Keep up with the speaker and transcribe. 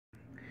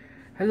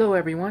Hello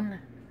everyone,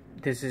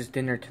 this is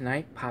dinner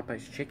tonight.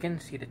 Popeye's chicken.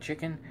 See the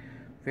chicken?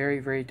 Very,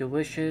 very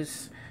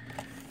delicious.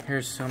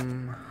 Here's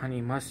some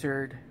honey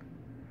mustard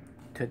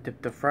to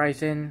dip the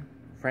fries in.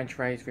 French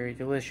fries, very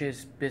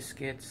delicious.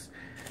 Biscuits,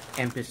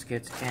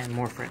 and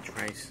more French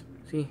fries.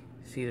 See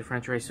the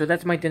French fries. So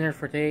that's my dinner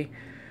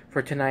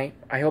for tonight.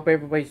 I hope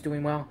everybody's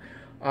doing well.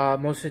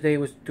 Most of the day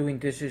was doing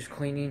dishes,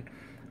 cleaning.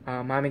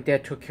 Mom and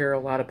Dad took care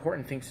of a lot of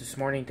important things this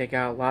morning. They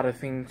got a lot of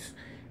things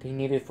they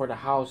needed for the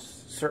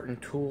house, certain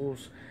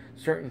tools,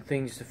 certain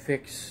things to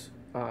fix,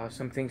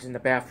 some things in the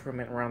bathroom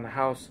and around the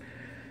house.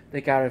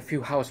 They got a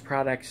few house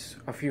products,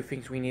 a few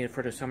things we needed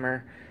for the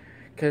summer.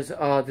 Because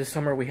this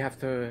summer we have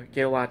to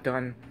get a lot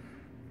done.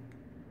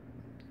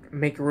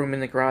 Make room in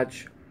the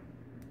garage,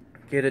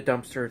 get a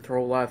dumpster,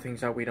 throw a lot of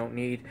things out we don't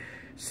need,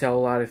 sell a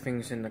lot of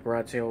things in the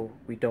garage sale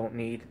we don't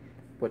need,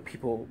 what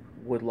people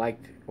would like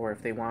or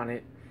if they want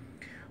it.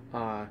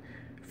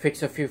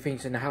 Fix a few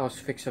things in the house,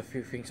 fix a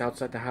few things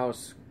outside the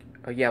house.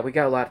 Yeah, we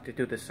got a lot to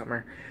do this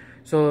summer.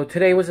 So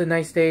today was a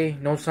nice day.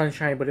 No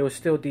sunshine, but it was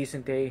still a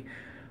decent day.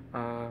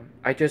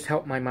 I just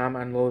helped my mom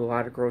unload a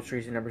lot of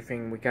groceries and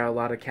everything. We got a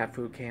lot of cat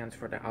food cans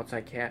for the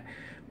outside cat.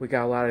 We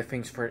got a lot of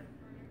things for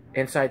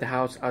inside the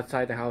house,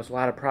 outside the house. A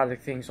lot of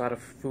product things, a lot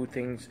of food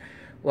things,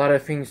 a lot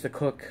of things to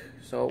cook.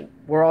 So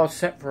we're all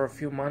set for a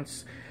few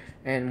months.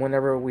 And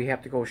whenever we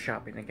have to go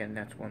shopping again,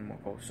 that's when we'll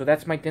go. So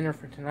that's my dinner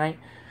for tonight.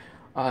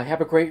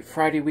 Have a great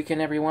Friday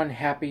weekend, everyone.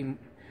 Happy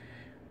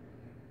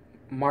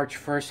March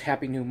 1st.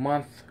 Happy new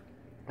month.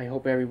 I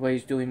hope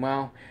everybody's doing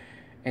well.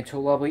 And to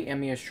lovely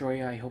Emmy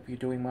Astroya, I hope you're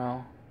doing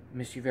well.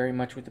 Miss you very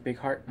much with a big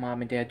heart.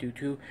 Mom and Dad do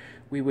too.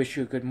 We wish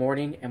you a good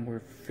morning, and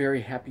we're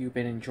very happy you've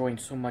been enjoying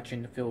so much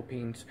in the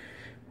Philippines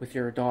with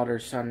your daughter,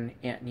 son,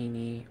 Aunt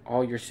Nini,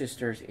 all your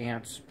sisters,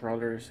 aunts,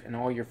 brothers, and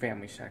all your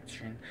family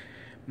section.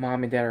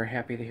 Mom and Dad are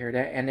happy to hear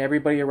that. And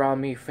everybody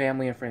around me,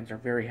 family and friends, are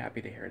very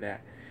happy to hear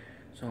that.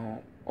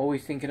 So,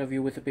 always thinking of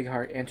you with a big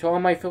heart. And to all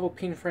my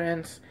Philippine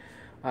friends,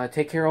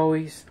 take care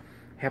always.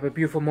 Have a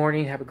beautiful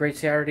morning. Have a great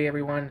Saturday,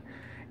 everyone.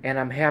 And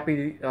I'm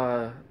happy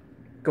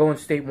Golden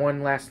State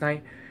won last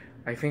night.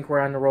 I think we're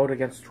on the road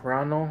against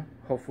Toronto.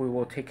 Hopefully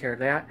we'll take care of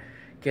that.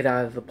 Get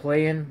out of the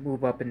play-in.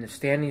 Move up in the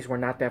standings. We're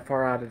not that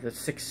far out of the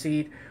 6th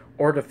seed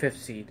or the 5th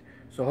seed.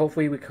 So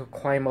hopefully we could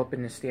climb up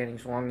in the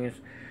standings as long as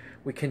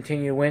we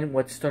continue to win.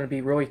 What's going to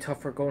be really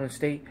tough for Golden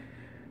State,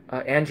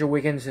 Andrew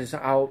Wiggins is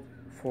out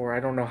for I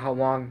don't know how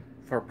long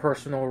for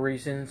personal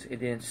reasons.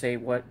 It didn't say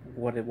what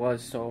it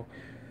was. So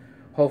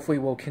hopefully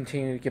we'll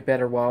continue to get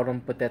better without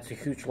him, but that's a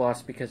huge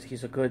loss because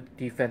he's a good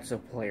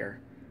defensive player,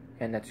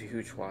 and that's a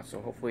huge loss.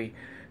 So hopefully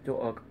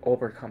they'll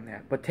overcome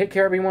that. But take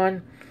care,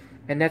 everyone,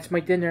 and that's my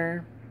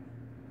dinner.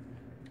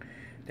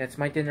 That's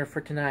my dinner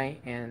for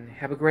tonight, and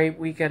have a great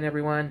weekend,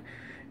 everyone,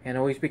 and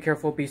always be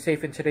careful, be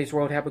safe in today's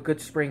world. Have a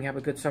good spring, have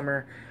a good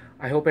summer.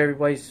 I hope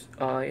everybody's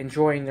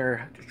enjoying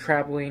their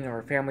traveling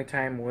or family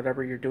time,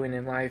 whatever you're doing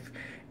in life,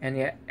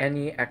 and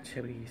any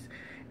activities.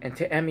 And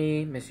to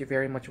Emmy, miss you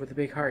very much with a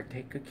big heart.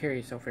 Take good care of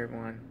yourself,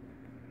 everyone.